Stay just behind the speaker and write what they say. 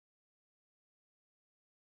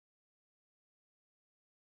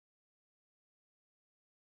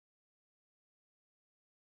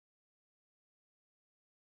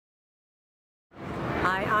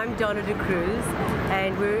I'm Donna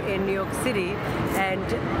and we're in New York City, and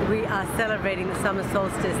we are celebrating the summer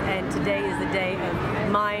solstice, and today is the day of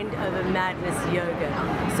Mind Over Madness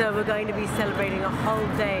yoga. So we're going to be celebrating a whole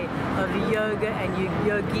day of yoga and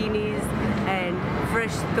yoginis and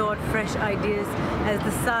fresh thought, fresh ideas as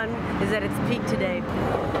the sun is at its peak today.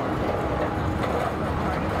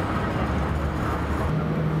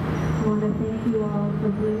 I want to thank you all for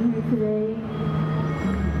being here today.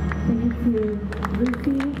 Thank you to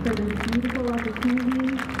Lucy for this beautiful opportunity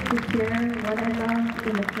to share what I love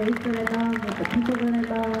in the place that I love, with the people that I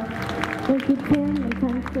love. Thank you, Tim and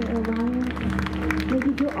thanks to Orion. Thank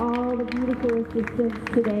you to all the beautiful assistants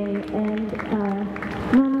today, and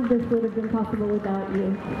none of this would have been possible without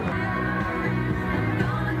you.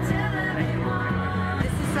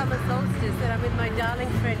 This is summer solstice, and I'm with my darling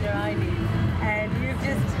friend Orion, and you've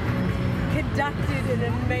just conducted an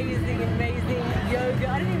amazing yoga.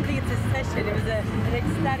 I don't even think it's a session, it was an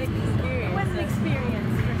ecstatic experience. It was an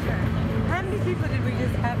experience, for sure. How many people did we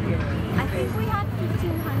just have here? I think we had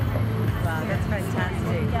 1,500. Wow, that's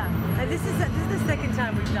fantastic. Yeah. And this is the second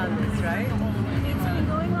time we've done this, right? It's been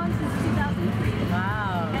going on since 2003.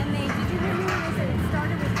 Wow. And did you hear me when I said it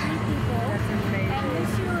started with 3 people? That's amazing. And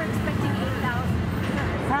this year we're expecting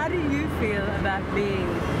 8,000. How do you feel about being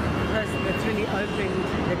the person that's really opened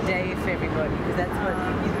the day for everybody? Because that's what,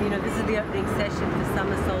 you know, this is the opening session for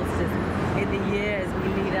summer solstice in the year as we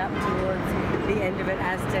lead up towards the end of an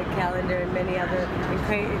Aztec calendar and many other,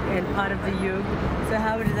 and part of the Yug. So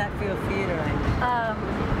how does that feel for you, Ryan?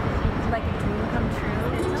 It's like a dream come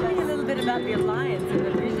true. Tell me a little bit about the alliance and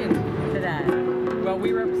the vision for that. Well,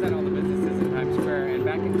 we represent all the businesses in Times Square, and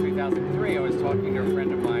back in 2003 I was talking to a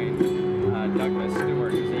friend of mine, Douglas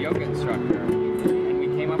Stewart, who's a yoga instructor, and we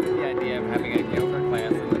came up with the idea of having a yoga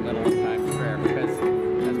class in the middle of Times Square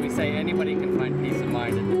because, as we say, anybody can find peace of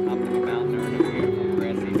mind at the top of a mountain or in a beautiful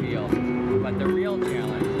grassy field, but the real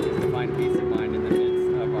challenge is to find peace of mind in the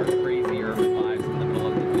midst of our crazy urban lives in the middle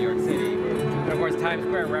of New York City. And of course, Times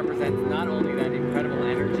Square represents not only that incredible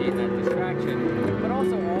energy and that distraction, but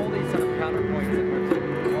also all these sort of counterpoints in terms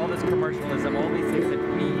of all this commercialism, all these things that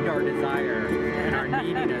feed our desire and our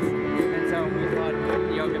neediness. And so we thought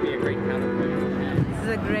yoga would be a great counterpoint. This is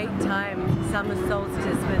a great time, summer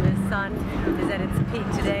solstice, when the sun is at its peak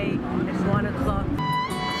today at 1 o'clock.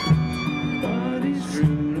 Bodies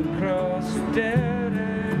strewn across a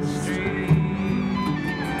dead-end street,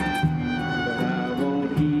 but I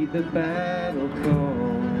won't heed the battle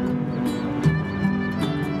call.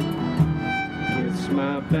 Gets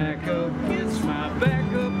my back up against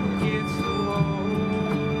the wall.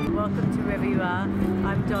 Welcome to wherever you are.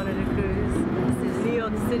 I'm Donna. This is New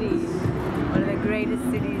York City, one of the greatest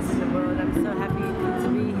cities in the world. I'm so happy to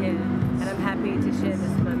be here, and I'm happy to share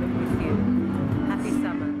this moment with you.